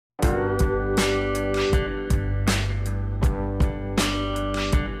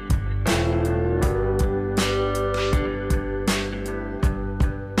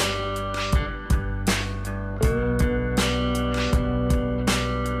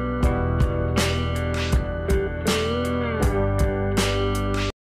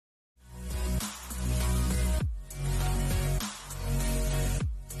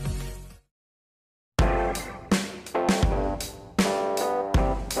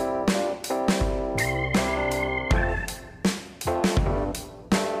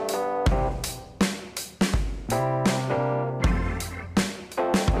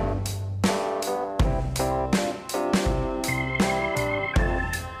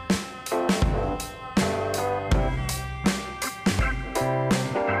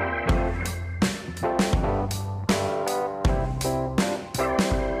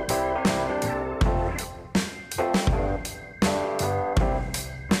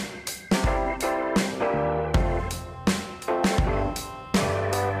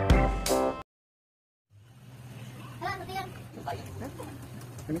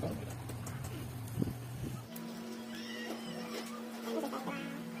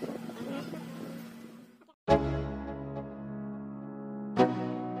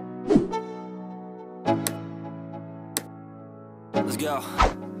Let's go.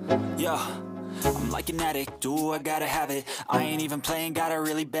 Yo, I'm like an addict, do I gotta have it. I ain't even playing, got a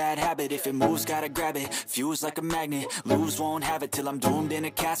really bad habit. If it moves, gotta grab it, fuse like a magnet. Lose, won't have it till I'm doomed in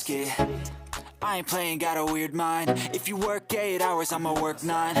a casket. I ain't playing, got a weird mind. If you work 8 hours, I'ma work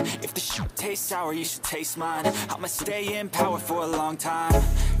 9. If the shit tastes sour, you should taste mine. I'ma stay in power for a long time.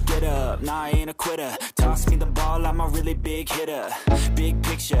 Get up, nah, I ain't a quitter. Toss me the ball, I'm a really big hitter. Big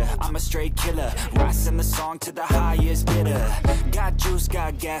picture, I'm a straight killer. Rising the song to the highest bidder. Got juice,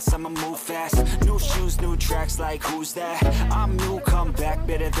 got gas, I'ma move fast. New shoes, new tracks, like who's that? I'm new, come back,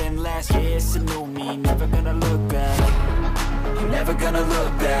 better than last. Yeah, it's a new me, never gonna look back. I'm never gonna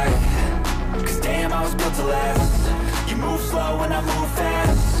look back. Cause damn, I was built to last. You move slow and I move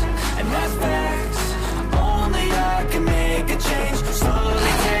fast, and that's facts. Only I can make a change.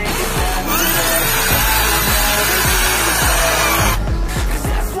 Slowly take it back. I'll never be the same. Cause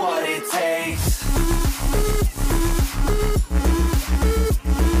that's what it takes.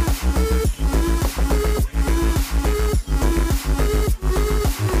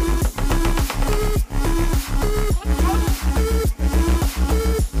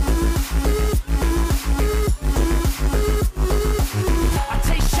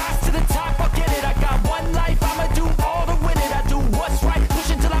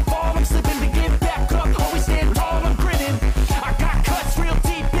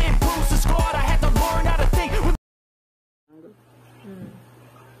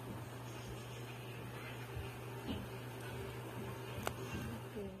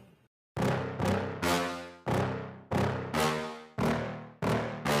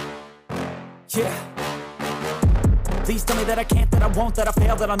 Yeah. Please tell me that I can't, that I won't, that I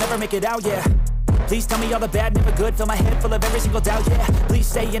fail, that I'll never make it out, yeah. Please tell me all the bad, never good, fill my head full of every single doubt, yeah. Please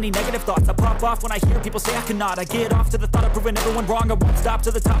say any negative thoughts, I pop off when I hear people say I cannot. I get off to the thought of proving everyone wrong. I won't stop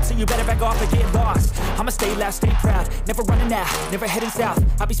to the top, so you better back off and get lost. I'ma stay loud, stay proud, never running out, never heading south.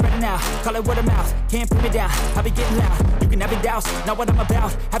 I'll be spreading out, call it word of mouth, can't put me down, I'll be getting loud. You can have it douse, not what I'm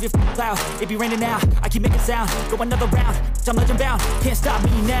about, have your cloud, it be raining now. I keep making sound, go another round, I'm legend bound, can't stop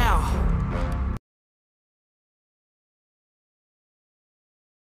me now.